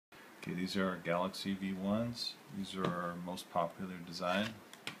Okay, these are our Galaxy V1s. These are our most popular design.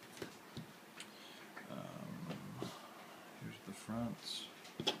 Here's the fronts.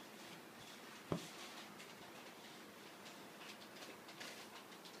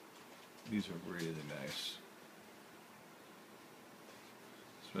 These are really nice,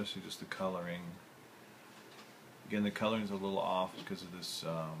 especially just the coloring. Again, the coloring is a little off because of this,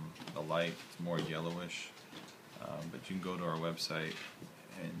 the light. It's more yellowish, but you can go to our website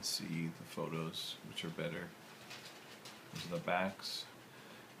and see the photos, which are better. These are the backs.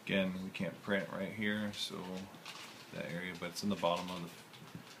 Again, we can't print right here, so that area, but it's in the bottom of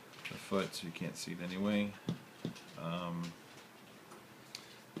the foot, so you can't see it anyway.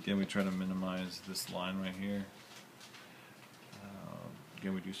 Again, we try to minimize this line right here.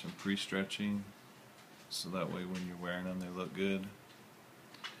 Again, we do some pre-stretching, so that way when you're wearing them, they look good.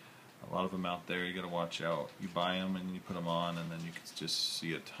 A lot of them out there, you got to watch out. You buy them and you put them on, and then you can just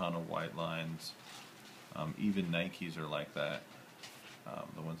see a ton of white lines. Even Nikes are like that.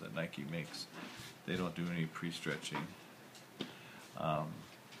 The ones that Nike makes, they don't do any pre-stretching.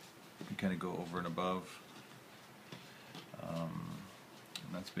 You kind of go over and above.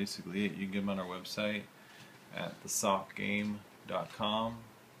 And that's basically it. You can get them on our website at thesockgame.com,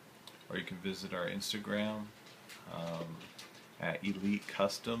 or you can visit our Instagram at Elite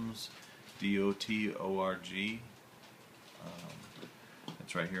Customs, DOTORG.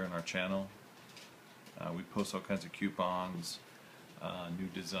 It's right here on our channel. We post all kinds of coupons, new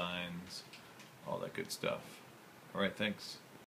designs, all that good stuff. Alright, thanks.